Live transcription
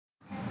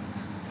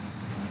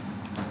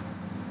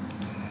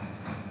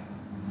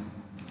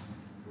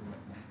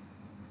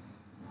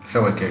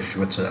সবাইকে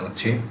শুভেচ্ছা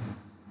জানাচ্ছি।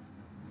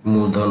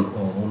 মূলধন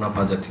ও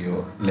মুনাফা জাতীয়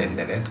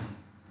লেনদেনের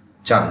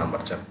 4 নম্বর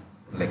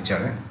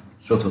লেকচারে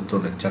চতুর্থ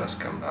লেকচার।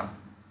 আজকে আমরা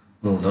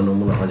মূলধন ও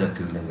মুনাফা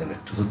জাতীয় লেনদেনের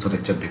চতুর্থ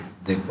লেকচার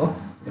দেখব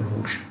এবং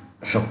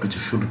সবকিছু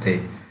শুরুতে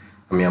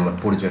আমি আমার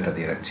পরিচয়টা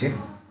দিয়ে রাখছি।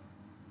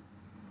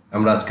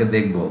 আমরা আজকে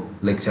দেখব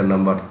লেকচার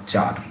নাম্বার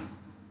 4।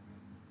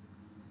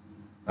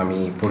 আমি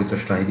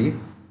পরিতোষ লাহিড়ী,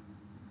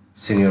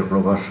 সিনিয়র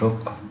প্রভাষক,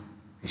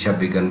 হিসাব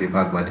বিজ্ঞান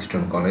বিভাগ,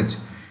 মাইলস্টোন কলেজ,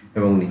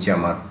 এবং নিচে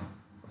আমার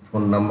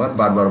ফোন নাম্বার।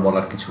 বারবার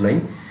বলার কিছু নেই,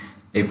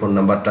 এই ফোন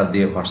নাম্বারটা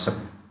দিয়ে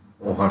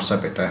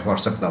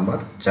হোয়াটসঅ্যাপ নাম্বার,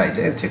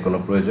 চাইলে যে কোনো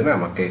প্রয়োজনে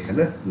আমাকে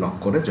এখানে নক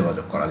করে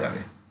যোগাযোগ করা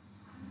যাবে।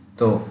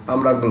 তো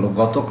আমরা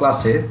গত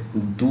ক্লাসে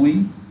 2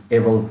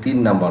 এবং 3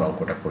 নাম্বার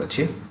অঙ্কটা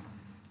করেছি।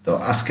 তো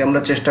আজকে আমরা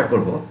চেষ্টা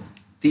করব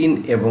 3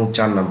 এবং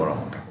 4 নম্বর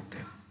অঙ্কটা করতে।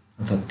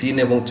 অর্থাৎ 3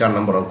 এবং 4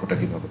 নম্বর অঙ্কটা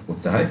কীভাবে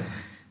করতে হয়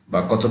বা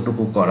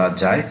কতটুকু করা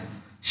যায়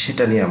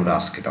সেটা নিয়ে আমরা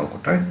আজকের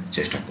অঙ্কটায়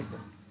চেষ্টা করব।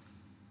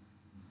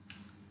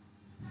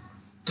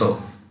 তো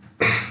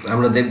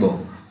আমরা দেখব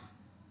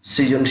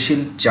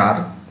সৃজনশীল 4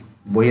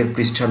 বইয়ের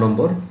পৃষ্ঠা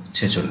নম্বর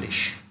 46।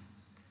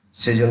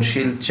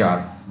 সৃজনশীল 4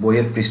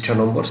 বইয়ের পৃষ্ঠা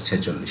নম্বর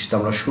 46। তো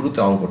আমরা শুরুতে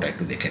অঙ্কটা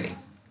একটু দেখে নিই।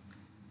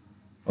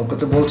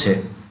 অঙ্কতে বলছে,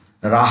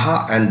 রাহা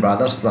অ্যান্ড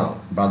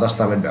ব্রাদার্স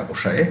নামের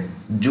ব্যবসায়ে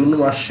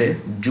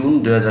জুন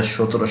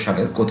 2017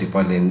 সালের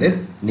কতিপয় লেনদেন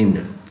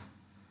নিম্নরূপ।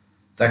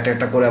 তো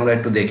একটা করে আমরা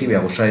একটু দেখি।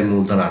 ব্যবসায়ী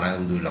মূলধন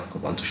আনায়ন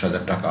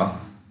 2,50,000 টাকা,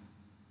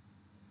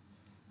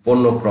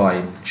 পণ্য ক্রয়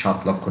 7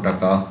 লক্ষ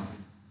টাকা,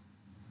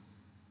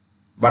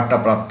 বাট্টা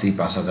প্রাপ্তি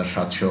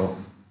 5,700,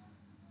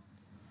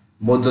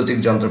 বৈদ্যুতিক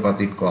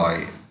যন্ত্রপাতি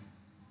ক্রয়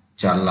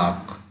 4 লাখ,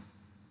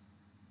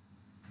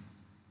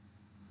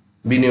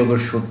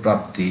 বিনিয়োগের সুদ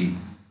প্রাপ্তি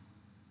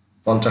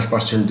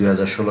 50%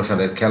 2016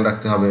 সালের। খেয়াল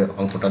রাখতে হবে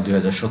অঙ্কটা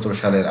 2017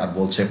 সালের, আর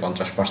বলছে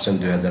 50%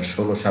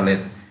 2016 সালের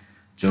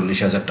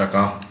 40,000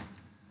 টাকা।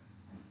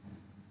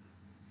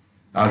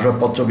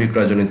 আসবাবপত্র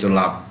বিক্রয়জনিত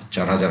লাভ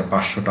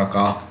 4,500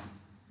 টাকা।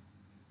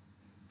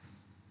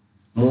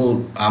 মূল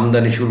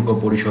আমদানি শুল্ক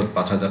পরিশোধ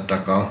 5,000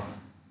 টাকা।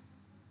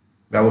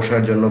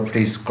 ব্যবসায়ের জন্য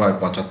ফ্রিজ ক্রয়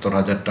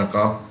 75,000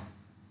 টাকা।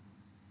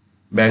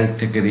 ব্যাংক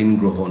থেকে ঋণ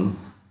গ্রহণ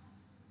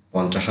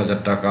 50,000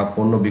 টাকা।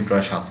 পণ্য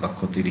বিক্রয়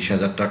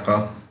 7,30,000 টাকা।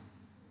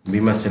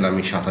 বিমা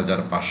সেলামি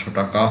 7,500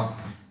 টাকা।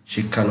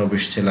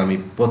 শিক্ষানবিশ সেলামি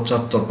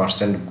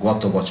 75%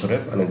 গত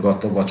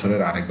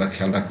বছরের আরেকবার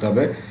খেয়াল রাখতে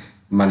হবে,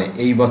 মানে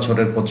এই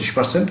বছরের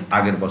 25%,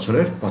 আগের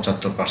বছরের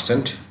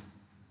 75%।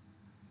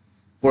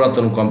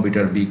 পুরাতন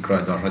কম্পিউটার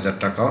বিক্রয় 10,000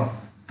 টাকা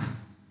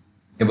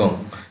এবং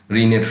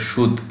ঋণের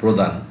সুদ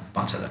প্রদান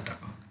 5,000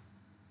 টাকা।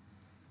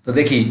 তো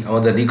দেখি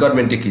আমাদের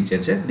রিকোয়ারমেন্টে কি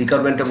চেয়েছে।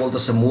 রিকোয়ারমেন্টে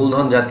বলতেছে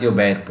মূলধন জাতীয়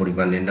ব্যয়ের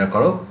পরিমাণ নির্ণয়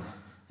করো,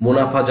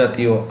 মুনাফা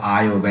জাতীয়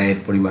আয় ও ব্যয়ের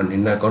পরিমাণ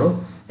নির্ণয় করো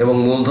এবং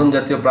মূলধন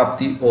জাতীয়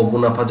প্রাপ্তি ও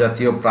মুনাফা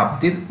জাতীয়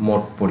প্রাপ্তির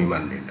মোট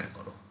পরিমাণ নির্ণয়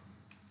করো।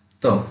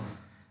 তো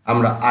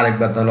আমরা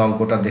আরেকবার তাহলে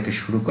অঙ্কটা দেখে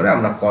শুরু করে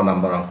আমরা ক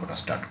নাম্বার অঙ্কটা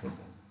স্টার্ট করব।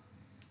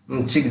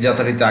 ঠিক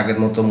যথারীতি আগের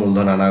মতো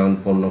মূলধন আনায়ন,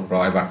 পণ্য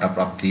ক্রয়, বাট্টা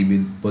প্রাপ্তি,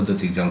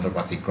 বৈদ্যুতিক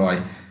যন্ত্রপাতি ক্রয়,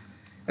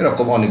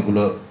 এরকম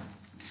অনেকগুলো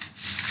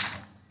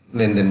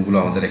লেনদেনগুলো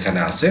আমাদের এখানে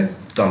আছে।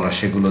 তো আমরা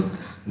সেগুলো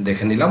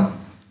দেখে নিলাম।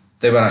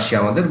 তো এবার আসি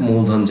আমাদের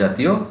মূলধন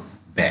জাতীয়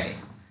ব্যয়।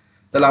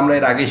 তাহলে আমরা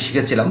এর আগেই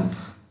শিখেছিলাম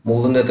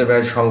মূলধন জাতীয়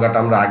ব্যয়ের সংজ্ঞাটা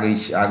আমরা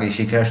আগেই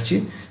শিখে আসছি।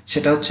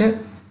 সেটা হচ্ছে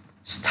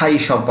স্থায়ী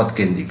সম্পদ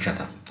কেন্দ্রিক,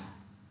 সাধারণত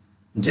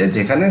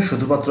যেখানে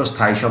শুধুমাত্র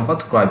স্থায়ী সম্পদ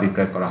ক্রয়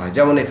বিক্রয় করা হয়।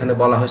 যেমন এখানে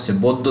বলা হয়েছে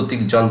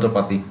বৈদ্যুতিক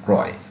যন্ত্রপাতি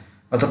ক্রয়,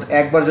 অর্থাৎ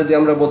একবার যদি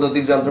আমরা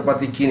বৈদ্যুতিক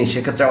যন্ত্রপাতি কিনি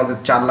সেক্ষেত্রে আমাদের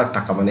 4 লাখ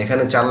টাকা, মানে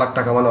এখানে 4 লাখ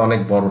টাকা মানে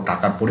অনেক বড়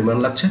টাকার পরিমাণ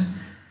লাগছে।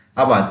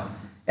 আবার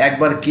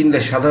একবার কিনলে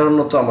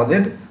সাধারণত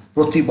আমাদের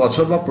প্রতি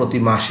বছর বা প্রতি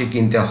মাসে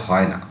কিনতে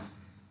হয় না।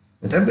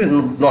 এটা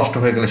নষ্ট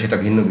হয়ে গেলে সেটা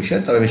ভিন্ন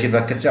বিষয়, তবে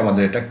বেশিরভাগ ক্ষেত্রে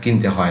আমাদের এটা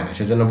কিনতে হয় না।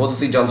 সেজন্য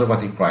বৈদ্যুতিক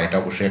যন্ত্রপাতি ক্রয় এটা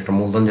অবশ্যই একটা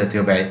মূলধন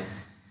জাতীয় ব্যয়।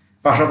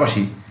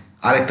 পাশাপাশি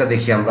আরেকটা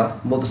দেখি আমরা,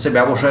 বলতেছে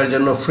ব্যবসায়ের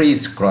জন্য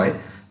ফ্রিজ ক্রয়।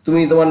 তুমি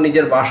তোমার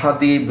নিজের বাসা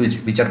দিয়ে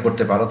বিচার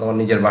করতে পারো, তোমার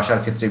নিজের বাসার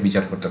ক্ষেত্রে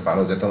বিচার করতে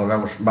পারো যে তোমার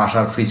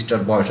বাসার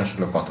ফ্রিজটার বয়স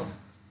আসলে কত।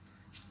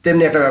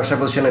 তেমনি একটা ব্যবসা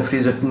প্রতিষ্ঠানে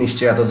ফ্রিজ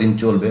নিশ্চয়ই এতদিন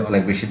চলবে,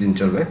 অনেক বেশি দিন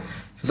চলবে।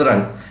 সুতরাং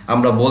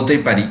আমরা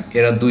বলতেই পারি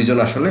এরা দুইজন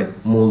আসলে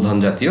মূলধন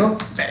জাতীয়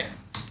ব্যয়।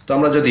 তো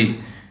আমরা যদি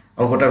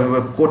অঙ্কটা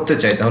ভাবে করতে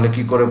চাই তাহলে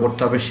কি করে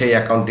করতে হবে, সেই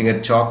অ্যাকাউন্টিংয়ের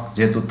ছক,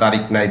 যেহেতু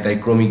তারিখ নাই তাই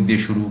ক্রমিক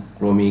দিয়ে শুরু।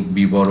 ক্রমিক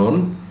বিবরণ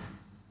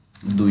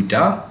 2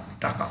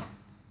 টাকা।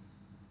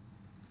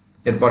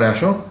 এরপরে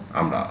আসো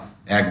আমরা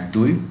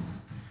 1-2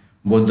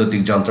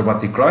 বৈদ্যুতিক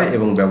যন্ত্রপাতি ক্রয়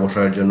এবং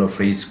ব্যবসায়ের জন্য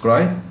ফ্রিজ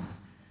ক্রয়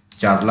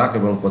 4 লাখ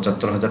এবং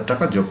 75,000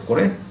 টাকা যোগ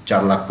করে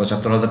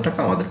 4,75,000 টাকা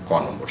আমাদের ক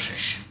নম্বর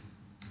শেষ।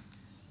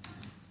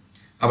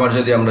 আবার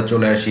যদি আমরা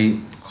চলে আসি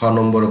খ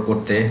নম্বরও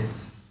করতে,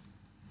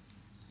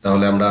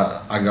 তাহলে আমরা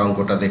আগে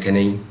অঙ্কটা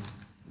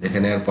দেখে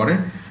নেওয়ার পরে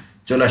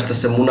চলে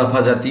আসতেছে মুনাফা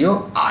জাতীয়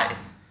আয়।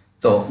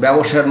 তো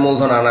ব্যবসায়ের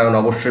মূলধন আনায়ন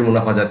অবশ্যই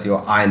মুনাফা জাতীয়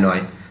আয়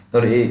নয়।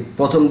 তাহলে এই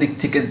প্রথম দিক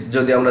থেকে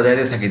যদি আমরা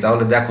যাইতে থাকি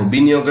তাহলে দেখো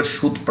বিনিয়োগের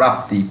সুদ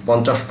প্রাপ্তি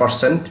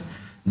 50%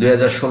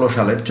 2016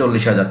 সালের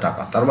 40,000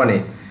 টাকা। তার মানে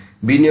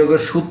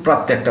বিনিয়োগের সুদ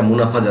প্রাপ্তি একটা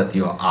মুনাফা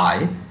জাতীয়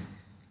আয়,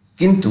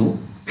 কিন্তু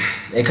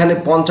এখানে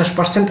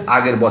 50%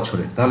 আগের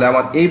বছরের। তাহলে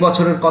আমার এই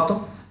বছরের কত?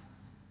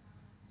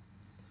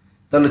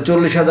 তাহলে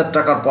 40,000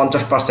 টাকার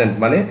 50%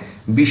 মানে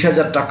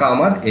 20,000 টাকা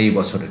আমার এই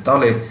বছরে।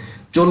 তাহলে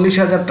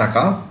 40,000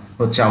 টাকা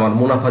হচ্ছে আমার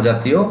মুনাফা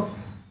জাতীয়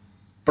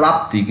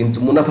প্রাপ্তি, কিন্তু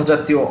মুনাফা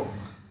জাতীয়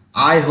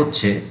আয়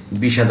হচ্ছে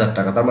 20,000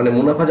 টাকা। তার মানে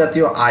মুনাফা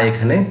জাতীয় আয়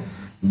এখানে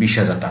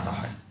 20,000 টাকা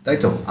হয়, তাই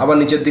তো। আবার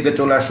নিচের দিকে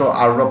চলে আসো,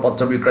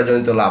 আসবাবপত্র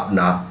বিক্রয়জনিত লাভ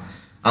না,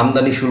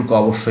 আমদানি শুল্ক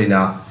অবশ্যই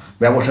না,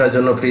 ব্যবসায়ের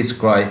জন্য ফ্রিজ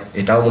ক্রয়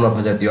এটাও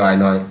মুনাফা জাতীয় আয়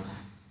নয়,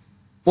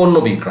 পণ্য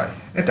বিক্রয়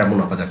এটা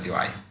মুনাফা জাতীয়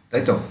আয়,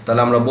 তাই তো।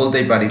 তাহলে আমরা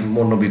বলতেই পারি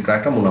পণ্য বিক্রয়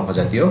একটা মুনাফা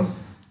জাতীয়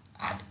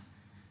আয়,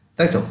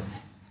 তাই তো।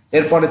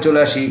 এরপরে চলে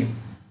আসি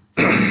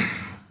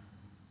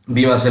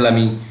বিমা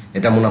সেলামি,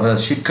 এটা মুনাফা।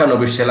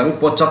 শিক্ষানবিশ সেলামি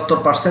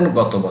 75%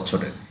 গত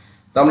বছরের।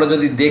 তো আমরা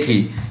যদি দেখি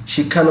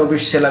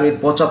শিক্ষানবিশ সেলামির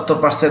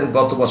 75%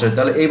 গত বছরের,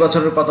 তাহলে এই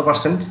বছরের কত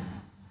পার্সেন্ট?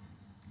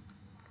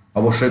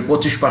 অবশ্যই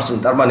 25%।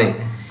 তার মানে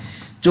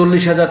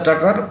 40,000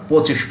 টাকার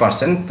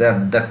 25%,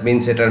 দ্যাট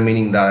মিনস এটার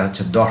মিনিং দাঁড়ায়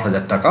হচ্ছে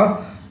 10,000 টাকা।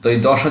 তো এই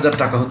 10,000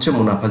 টাকা হচ্ছে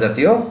মুনাফা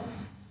জাতীয়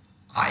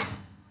আয়।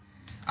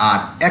 আর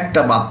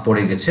একটা বাদ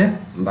পড়ে গেছে,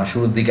 বা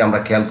শুরুর দিকে আমরা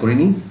খেয়াল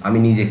করিনি, আমি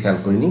নিজে খেয়াল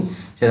করিনি,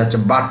 সেটা হচ্ছে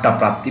বাট্টা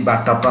প্রাপ্তি।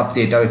 বাট্টা প্রাপ্তি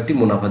এটাও একটি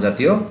মুনাফা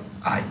জাতীয়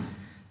আয়।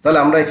 তাহলে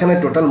আমরা এখানে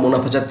টোটাল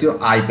মুনাফা জাতীয়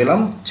আয় পেলাম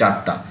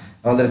 4টা।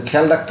 আমাদের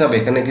খেয়াল রাখতে হবে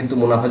এখানে কিন্তু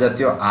মুনাফা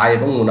জাতীয় আয়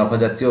এবং মুনাফা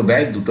জাতীয়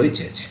ব্যয় দুটোই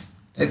চেয়েছে,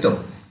 তাই তো।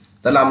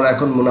 তাহলে আমরা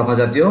এখন মুনাফা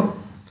জাতীয়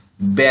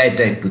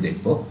ব্যয়টা একটু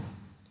দেখব।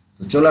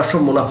 তো চলে আসো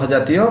মুনাফা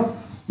জাতীয়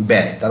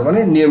ব্যয়, তার মানে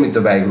নিয়মিত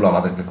ব্যয়গুলো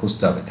আমাদেরকে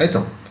খুঁজতে হবে, তাই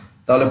তো।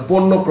 তাহলে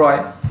পণ্য ক্রয়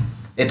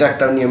এটা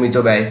একটা নিয়মিত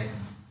ব্যয়,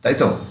 তাই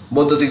তো।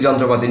 বৈদ্যুতিক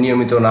যন্ত্রপাতি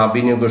নিয়মিত না,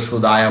 বিনিয়োগের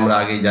সুদ আয় আমরা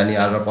আগেই জানি,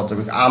 আসবাবপত্র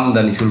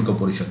আমদানি শুল্ক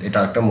পরিশোধ এটা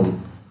একটা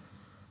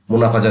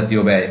মুনাফা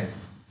জাতীয় ব্যয়,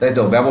 তাই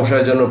তো।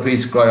 ব্যবসায়ের জন্য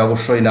ফ্রিজ ক্রয়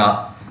অবশ্যই না,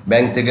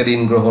 ব্যাংক থেকে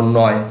ঋণ গ্রহণ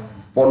নয়,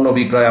 পণ্য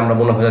বিক্রয় আমরা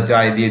মুনাফা জাতীয়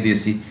আয় দিয়ে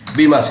দিয়েছি,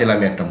 বিমা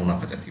সেলামি একটা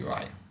মুনাফা জাতীয়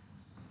আয়,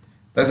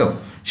 তাই তো।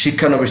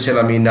 শিক্ষানবিশ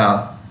সেলামি না,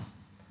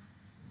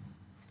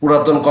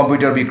 পুরাতন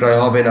কম্পিউটার বিক্রয়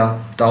হবে না,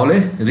 তাহলে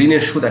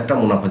ঋণের সুদ একটা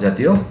মুনাফা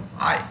জাতীয়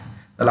আয়।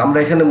 তাহলে আমরা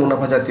এখানে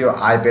মুনাফা জাতীয়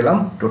আয় পেলাম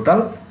টোটাল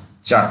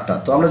 4টা।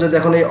 তো আমরা যদি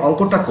এখন এই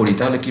অঙ্কটা করি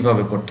তাহলে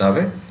কিভাবে করতে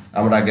হবে?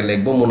 আমরা আগে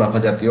লিখব মুনাফা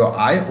জাতীয়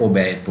আয় ও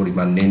ব্যয়ের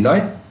পরিমাণ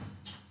নির্ণয়।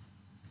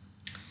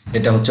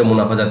 এটা হচ্ছে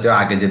মুনাফা জাতীয়,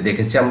 আগে যে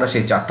দেখেছি আমরা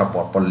সেই 4টা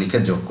পরপর লিখে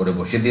যোগ করে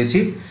বসিয়ে দিয়েছি,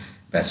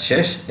 ব্যাস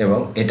শেষ। এবং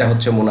এটা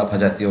হচ্ছে মুনাফা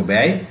জাতীয়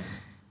ব্যয়,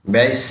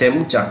 ব্যয় সেম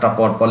 4টা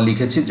পরপর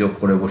লিখেছি, যোগ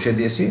করে বসিয়ে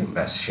দিয়েছি,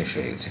 ব্যাস শেষ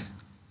হয়ে গেছে।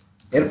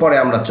 এরপরে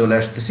আমরা চলে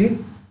আসতেছি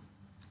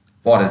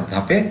পরের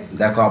ধাপে।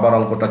 দেখো আবার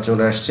অঙ্কটা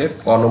চলে আসছে,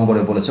 ক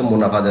নম্বরে বলেছে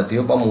মুনাফা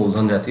জাতীয় বা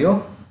মূলধন জাতীয়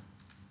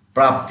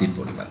প্রাপ্তির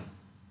পরিমাণ,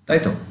 তাই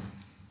তো।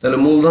 তাহলে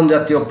মূলধন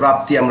জাতীয়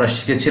প্রাপ্তি আমরা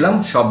শিখেছিলাম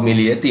সব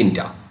মিলিয়ে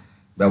 3টা: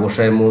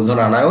 ব্যবসায়ের মূলধন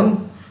আনায়ন,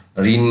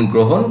 ঋণ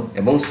গ্রহণ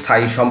এবং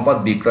স্থায়ী সম্পদ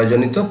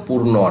বিক্রয়জনিত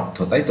পূর্ণ অর্থ,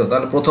 তাই তো।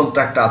 তাহলে প্রথমটা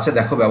একটা আছে,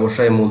 দেখো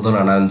ব্যবসায়ের মূলধন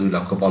আনায়ন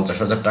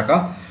 2,50,000 টাকা,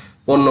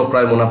 পণ্য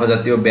ক্রয় মুনাফা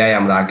জাতীয় ব্যয়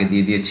আমরা আগে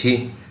দিয়ে দিয়েছি,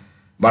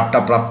 বাট্টা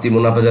প্রাপ্তি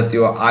মুনাফা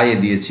জাতীয় আয়ে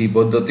দিয়েছি,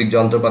 বৈদ্যুতিক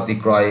যন্ত্রপাতি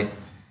ক্রয়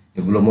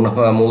এগুলো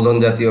মুনাফা মূলধন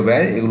জাতীয়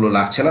ব্যয়, এগুলো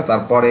লাগছে না।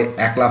 তারপরে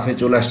 1 লাফে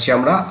চলে আসছি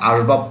আমরা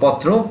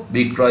আসবাবপত্র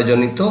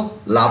বিক্রয়জনিত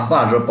লাভ বা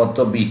আসবাবপত্র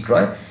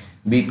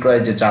বিক্রয়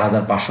যে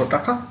 4,500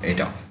 টাকা,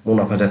 এটা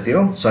মুনাফা জাতীয়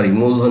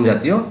মূলধন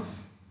জাতীয়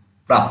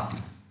প্রাপ্তি।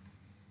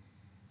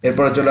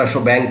 এরপরে চলে আসো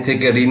ব্যাংক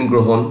থেকে ঋণ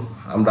গ্রহণ।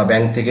 আমরা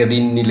ব্যাংক থেকে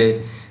ঋণ নিলে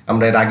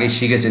আমরা এর আগেই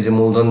শিখেছি যে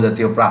মূলধন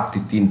জাতীয় প্রাপ্তি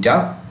 3টা,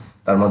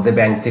 তার মধ্যে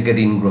ব্যাংক থেকে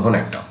ঋণ গ্রহণ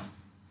একটা,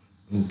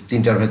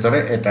 3টার ভেতরে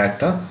এটা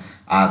একটা।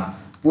 আর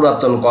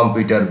পুরাতন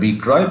কম্পিউটার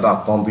বিক্রয় বা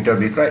কম্পিউটার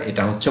বিক্রয়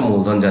এটা হচ্ছে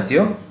মূলধন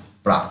জাতীয়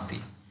প্রাপ্তি।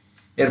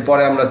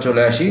 এরপরে আমরা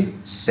চলে আসি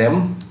সেম,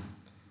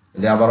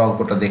 যে আবার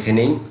অঙ্কটা দেখে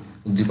নেই,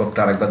 উদ্দীপকটা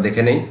আরেকবার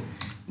দেখে নেই,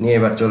 নিয়ে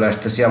এবার চলে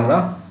আসতেছি আমরা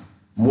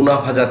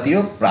মুনাফা জাতীয়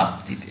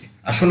প্রাপ্তিতে।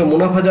 আসলে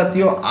মুনাফা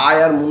জাতীয় আয়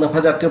আর মুনাফা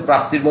জাতীয়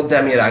প্রাপ্তির মধ্যে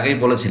আমি এর আগেই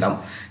বলেছিলাম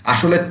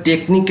আসলে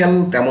টেকনিক্যাল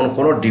তেমন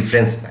কোনো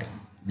ডিফারেন্স নাই,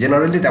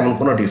 জেনারেলি তেমন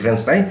কোনো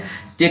ডিফারেন্স নাই,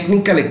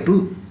 টেকনিক্যাল একটু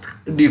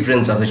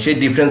ডিফারেন্স আছে, সেই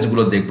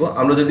ডিফারেন্সগুলো দেখবো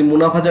আমরা যদি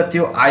মুনাফা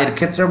জাতীয় আয়ের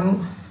ক্ষেত্রে এবং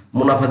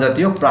মুনাফা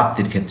জাতীয়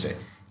প্রাপ্তির ক্ষেত্রে।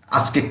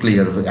 আজকে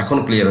এখন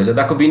ক্লিয়ার হয়েছে।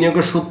 দেখো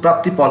বিনিয়োগের সুদ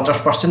প্রাপ্তি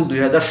 50%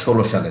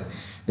 2016 সালের,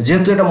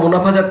 যেহেতু এটা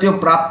মুনাফা জাতীয়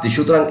প্রাপ্তি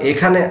সুতরাং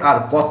এখানে আর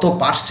কত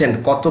পার্সেন্ট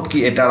কত কি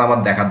এটা আমার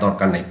দেখার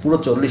দরকার নাই, পুরো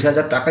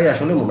 40,000 টাকাই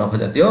আসলে মুনাফা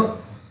জাতীয়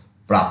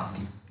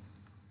প্রাপ্তি,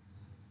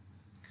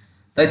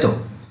 তাই তো।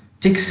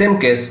 ঠিক সেম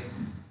কেস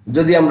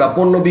যদি আমরা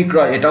পণ্য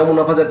বিক্রয় এটাও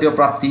মুনাফা জাতীয়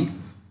প্রাপ্তি,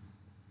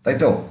 তাই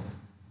তো।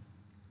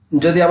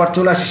 যদি আবার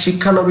চলে আসি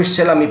শিক্ষানবিশ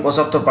সেলামি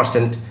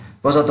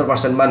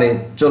 75% মানে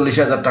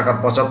 40,000 টাকার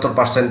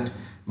 75%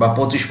 বা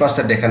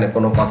 25%, এখানে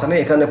কোনো কথা নেই,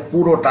 এখানে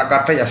পুরো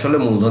টাকাটাই আসলে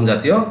মূলধন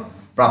জাতীয়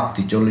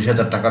প্রাপ্তি,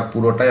 40,000 টাকার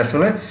পুরোটাই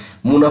আসলে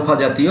মুনাফা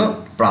জাতীয়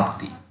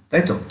প্রাপ্তি,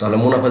 তাই তো। তাহলে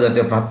মুনাফা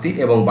জাতীয় প্রাপ্তি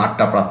এবং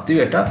বাট্টা প্রাপ্তিও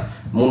এটা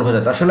মুনাফা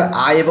জাতীয়। আসলে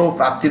আয় এবং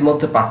প্রাপ্তির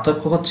মধ্যে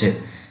পার্থক্য হচ্ছে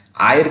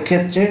আয়ের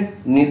ক্ষেত্রে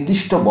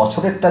নির্দিষ্ট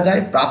বছরেরটা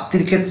যায়,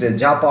 প্রাপ্তির ক্ষেত্রে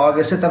যা পাওয়া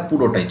গেছে তার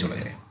পুরোটাই চলে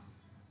যায়,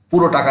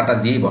 পুরো টাকাটা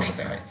দিয়েই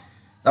বসাতে হয়।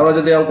 আমরা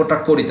যদি অঙ্কটা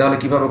করি তাহলে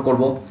কিভাবে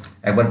করব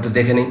একবার একটু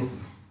দেখে নিই।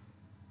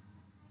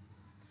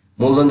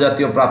 মূলধন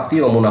জাতীয় প্রাপ্তি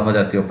ও মুনাফা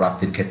জাতীয়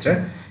প্রাপ্তির ক্ষেত্রে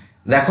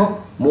দেখো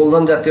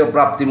মূলধন জাতীয়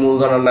প্রাপ্তি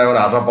মূলধন আনায়ন,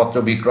 আসবাবপত্র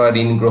বিক্রয়,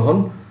 ঋণ গ্রহণ,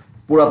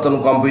 পুরাতন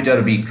কম্পিউটার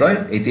বিক্রয়,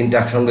 এই তিনটা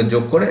একসঙ্গে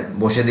যোগ করে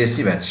বসে দিয়েছি,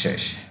 ব্যাচ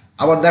শেষ।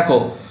 আবার দেখো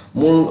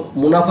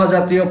মুনাফা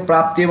জাতীয়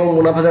প্রাপ্তি এবং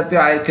মুনাফা জাতীয়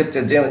আয়ের ক্ষেত্রে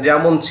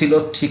যেমন ছিল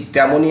ঠিক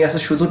তেমনই আছে,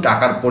 শুধু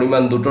টাকার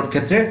পরিমাণ দুটোর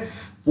ক্ষেত্রে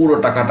পুরো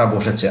টাকাটা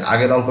বসেছে।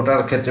 আগের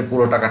অঙ্কটার ক্ষেত্রে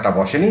পুরো টাকাটা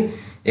বসেনি,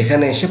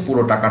 এখানে এসে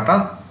পুরো টাকাটা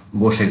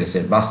বসে গেছে,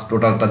 বাস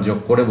টোটালটা যোগ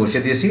করে বসে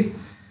দিয়েছি।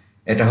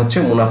 এটা হচ্ছে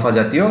মুনাফা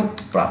জাতীয়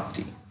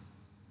প্রাপ্তি।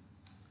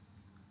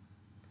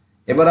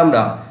 এবার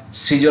আমরা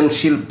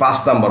সৃজনশীল 5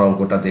 নম্বর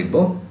অঙ্কটা দেখব।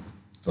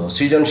 তো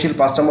সৃজনশীল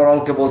 5 নম্বর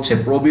অঙ্কে বলছে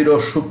প্রবীর ও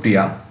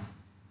সুপ্রিয়া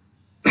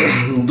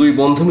দুই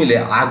বন্ধু মিলে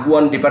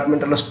আগুয়ান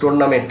ডিপার্টমেন্টাল স্টোর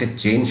নামে একটি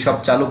চেইন শপ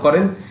চালু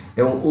করেন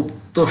এবং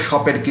উক্ত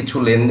শপের কিছু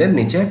লেনদেন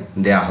নিচে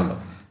দেয়া হলো।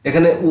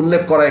 এখানে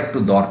উল্লেখ করা একটু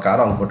দরকার,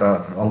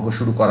 অঙ্ক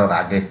শুরু করার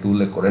আগে একটু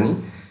উল্লেখ করে নিই।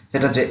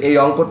 সেটা হচ্ছে এই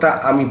অঙ্কটা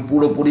আমি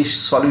পুরোপুরি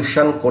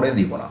সলিউশন করে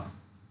দিব না,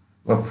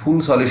 ফুল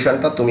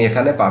সলিউশনটা তুমি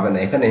এখানে পাবে না।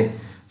 এখানে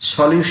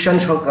সলিউশন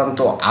সংক্রান্ত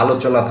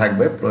আলোচনা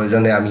থাকবে,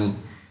 প্রয়োজনে আমি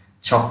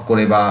ছক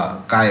করে বা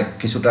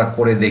কিছুটা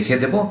করে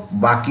দেখিয়ে দেব।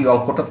 বাকি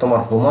অঙ্কটা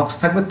তোমার হোমওয়ার্কস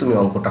থাকবে, তুমি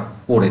অঙ্কটা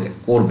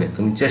করবে,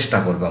 তুমি চেষ্টা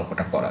করবে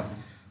অঙ্কটা করার,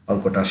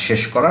 অঙ্কটা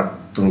শেষ করার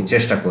তুমি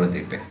চেষ্টা করে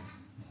দেখবে।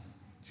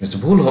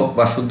 ভুল হোক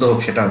বা শুদ্ধ হোক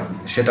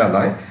সেটা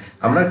নয়,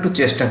 আমরা একটু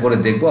চেষ্টা করে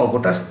দেখবো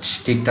অঙ্কটা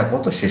ঠিকঠাক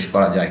মতো শেষ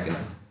করা যায়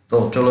কিনা। তো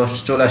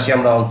চলে আসি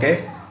আমরা অঙ্কে।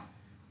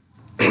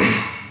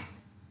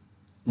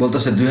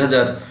 বলতেছে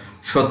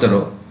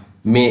 2017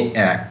 মে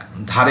 1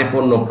 ধারে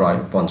পণ্য ক্রয়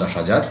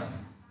 50,000,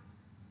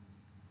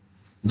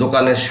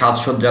 দোকানের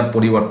সাজসজ্জার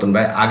পরিবর্তন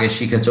ব্যয়, আগে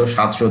শিখেছ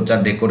সাজসজ্জার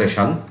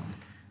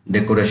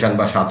ডেকোরেশন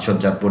বা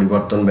সাজসজ্জার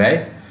পরিবর্তন ব্যয়,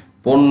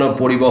 পণ্য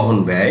পরিবহন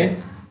ব্যয়,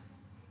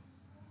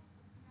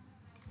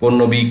 পণ্য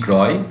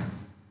বিক্রয়,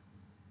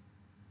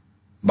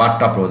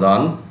 বাট্টা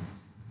প্রদান,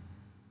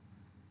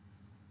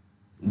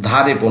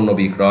 ধারে পণ্য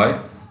বিক্রয়,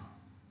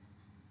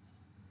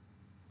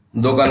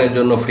 দোকানের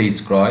জন্য ফ্রিজ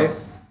ক্রয়,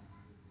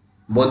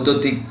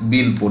 বৈদ্যুতিক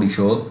বিল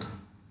পরিশোধ,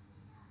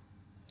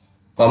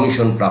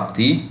 কমিশন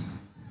প্রাপ্তি,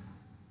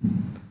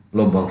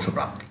 লভ্যাংশ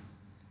প্রাপ্তি।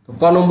 তো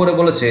ক নম্বরে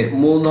বলেছে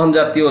মূলধন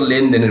জাতীয়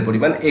লেনদেনের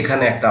পরিমাণ।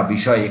 এখানে একটা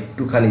বিষয়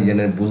একটুখানি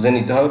বুঝে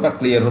নিতে হবে বা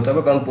ক্লিয়ার হতে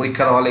হবে, কারণ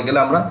পরীক্ষার হলে গেলে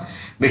আমরা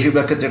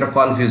বেশিরভাগ ক্ষেত্রে এটা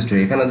কনফিউজড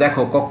হই। এখানে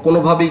দেখো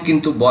কোনোভাবেই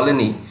কিন্তু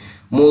বলেনি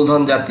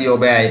মূলধন জাতীয়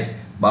ব্যয়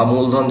বা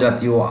মূলধন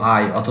জাতীয়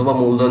আয় অথবা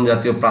মূলধন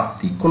জাতীয়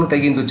প্রাপ্তি,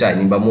 কোনোটাই কিন্তু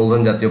চাইনি, বা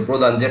মূলধন জাতীয়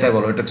প্রদান যেটা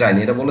বলো এটা চাইনি।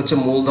 এটা বলেছে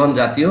মূলধন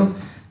জাতীয়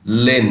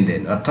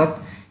লেনদেন, অর্থাৎ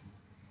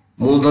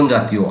মূলধন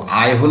জাতীয়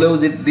আয় হলেও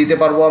দিতে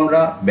পারবো আমরা,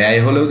 ব্যয়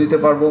হলেও দিতে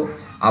পারবো,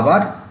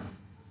 আবার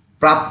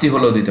প্রাপ্তি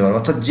হলেও দিতে পারবো,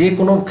 অর্থাৎ যে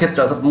কোনো ক্ষেত্রে,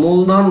 অর্থাৎ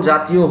মূলধন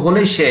জাতীয়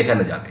হলেই সে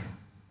এখানে যাবে।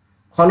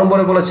 খ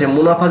নম্বরে বলেছে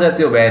মুনাফা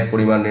জাতীয় ব্যয়ের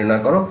পরিমাণ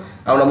নির্ণয় করো।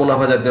 আমরা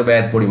মুনাফা জাতীয়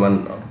ব্যয়ের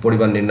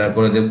পরিমাণ নির্ণয়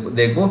করে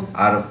দেখব।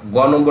 আর গ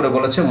নম্বরে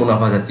বলেছে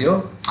মুনাফা জাতীয়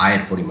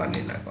আয়ের পরিমাণ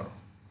নির্ণয় করো।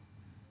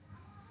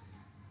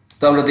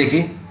 তো আমরা দেখি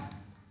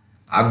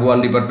আগুয়ান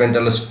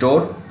ডিপার্টমেন্টাল স্টোর,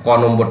 ক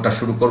নম্বরটা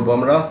শুরু করব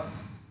আমরা।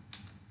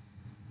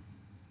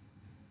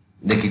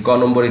 দেখি ক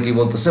নম্বরে কি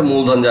বলতেছে,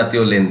 মূলধন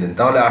জাতীয় লেনদেন।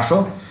 তাহলে আসো,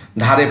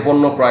 ধারে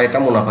পণ্য ক্রয় এটা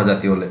মুনাফা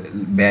জাতীয়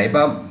ব্যয়,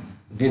 বা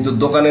কিন্তু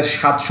দোকানের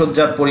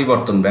সাজসজ্জার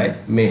পরিবর্তন ব্যয়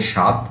মে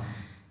 7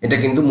 এটা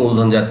কিন্তু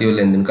মূলধন জাতীয়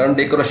লেনদেন, কারণ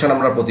ডেকোরেশন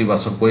আমরা প্রতি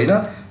বছর করি না,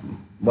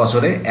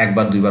 বছরে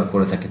একবার দুইবার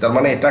করে থাকি, তার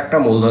মানে এটা একটা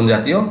মূলধন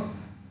জাতীয়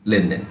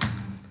লেনদেন।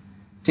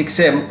 ঠিক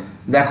সেম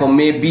দেখো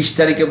মে 20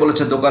 তারিখে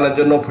বলেছে দোকানের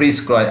জন্য ফ্রিজ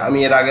ক্রয়। আমি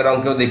এর আগের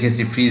অঙ্কেও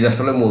দেখেছি ফ্রিজ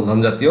আসলে মূলধন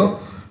জাতীয়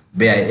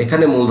ব্যয়,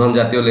 এখানে মূলধন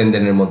জাতীয়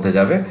লেনদেনের মধ্যে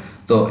যাবে।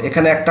 তো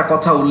এখানে একটা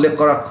কথা উল্লেখ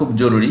করা খুব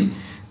জরুরি,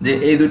 যে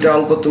এই দুইটা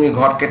অঙ্ক তুমি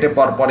ঘর কেটে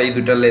পরপর এই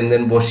দুইটা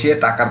লেনদেন বসিয়ে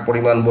টাকার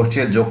পরিমাণ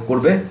বসিয়ে যোগ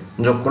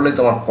করলে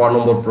তোমার ক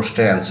নম্বর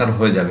প্রশ্নের অ্যান্সার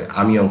হয়ে যাবে।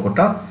 আমি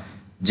অঙ্কটা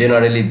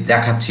জেনারেলি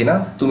দেখাচ্ছি না,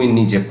 তুমি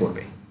নিজে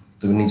করবে,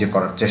 তুমি নিজে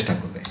করার চেষ্টা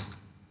করবে।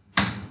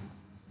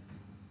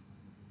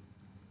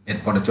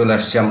 এরপরে চলে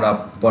আসছি আমরা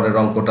পরের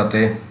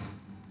অঙ্কটাতে।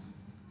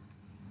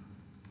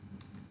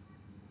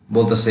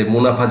 বলতেছে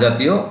মুনাফা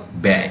জাতীয়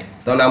ব্যয়।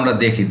 তাহলে আমরা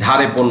দেখি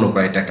ধারে পণ্য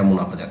ক্রয় এটা একটা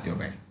মুনাফা জাতীয়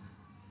ব্যয়,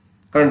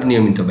 কারণ এটা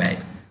নিয়মিত ব্যয়।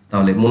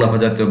 তাহলে মুনাফা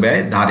জাতীয় ব্যয়,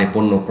 ধারে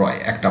পণ্য ক্রয়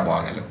একটা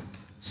পাওয়া গেল।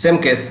 সেম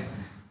কেস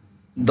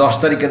 10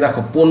 তারিখে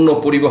দেখো পণ্য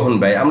পরিবহন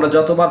ব্যয়। আমরা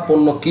যতবার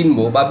পণ্য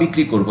কিনবো বা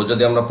বিক্রি করব,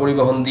 যদি আমরা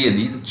পরিবহন দিয়ে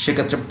দিই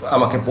সেক্ষেত্রে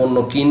আমাকে পণ্য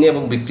কিনে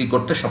এবং বিক্রি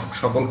করতে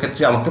সকল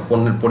ক্ষেত্রে আমাকে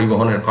পণ্যের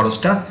পরিবহনের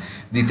খরচটা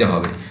দিতে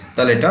হবে।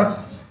 তাহলে এটা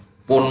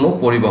পণ্য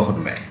পরিবহন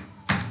ব্যয়।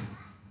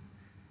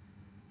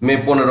 মে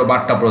 15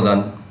 বাট্টা প্রদান,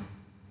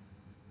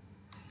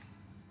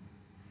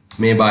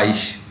 মে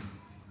 22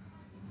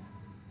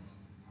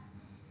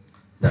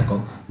 দেখো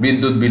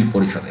বিদ্যুৎ বিল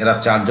পরিশোধ। এরা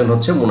চারজন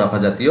হচ্ছে মুনাফা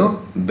জাতীয়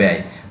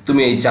ব্যয়।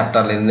 তুমি এই চারটা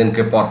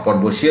লেনদেনকে পরপর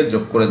বসিয়ে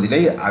যোগ করে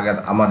দিলেই, আগের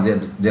আমার যে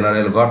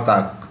জেনারেল ঘর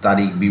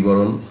তারিখ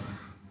বিবরণ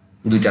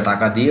দুইটা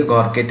টাকা দিয়ে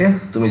ঘর কেটে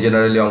তুমি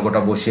জেনারেলি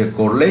অঙ্কটা বসিয়ে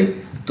করলেই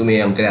তুমি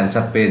এই অঙ্কের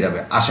অ্যান্সার পেয়ে যাবে।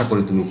 আশা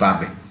করি তুমি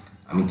পারবে।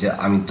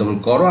 তুমি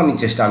করো,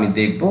 আমি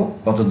দেখবো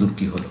কত দূর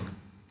কি হলো।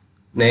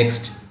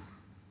 নেক্সট,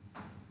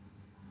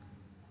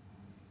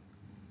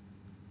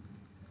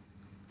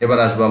 এবার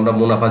আসবো আমরা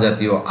মুনাফা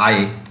জাতীয়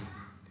আয়।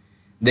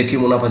 দেখি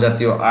মুনাফা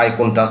জাতীয় আয়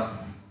কোনটা।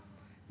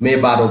 মে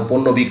 12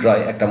 পণ্য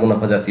বিক্রয় একটা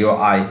মুনাফা জাতীয়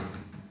আয়,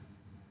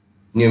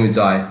 নিয়মিত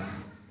আয়।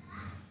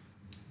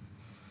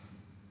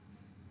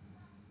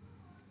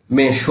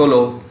 মে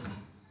 16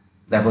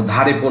 দেখো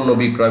ধারে পণ্য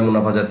বিক্রয়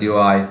মুনাফা জাতীয়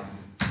আয়।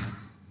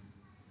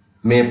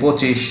 মে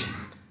 25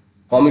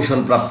 কমিশন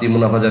প্রাপ্তি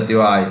মুনাফা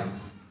জাতীয় আয়।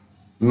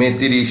 মে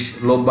 30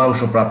 লভ্যাংশ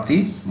প্রাপ্তি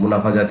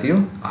মুনাফা জাতীয়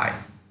আয়।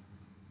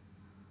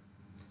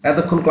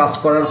 এতক্ষণ ক্লাস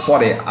করার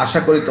পরে আশা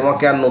করি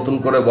তোমাকে আর নতুন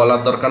করে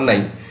বলার দরকার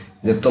নাই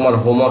যে তোমার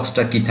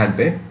হোমওয়ার্কসটা কি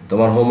থাকবে।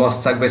 তোমার হোমওয়ার্কস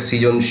থাকবে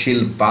সৃজনশীল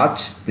 5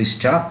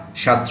 পৃষ্ঠা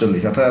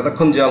 47, অর্থাৎ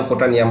এতক্ষণ যে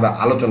অঙ্কটা নিয়ে আমরা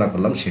আলোচনা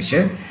করলাম শেষে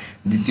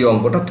দ্বিতীয়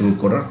অঙ্কটা তুমি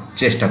করার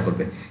চেষ্টা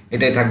করবে।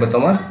 এটাই থাকবে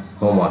তোমার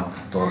হোমওয়ার্ক।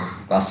 তো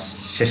ক্লাস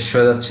শেষ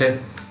হয়ে যাচ্ছে।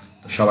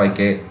 তো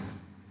সবাইকে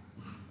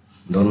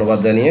ধন্যবাদ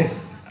জানিয়ে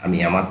আমি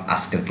আমার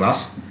আজকের ক্লাস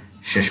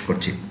শেষ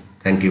করছি।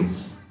 Thank you.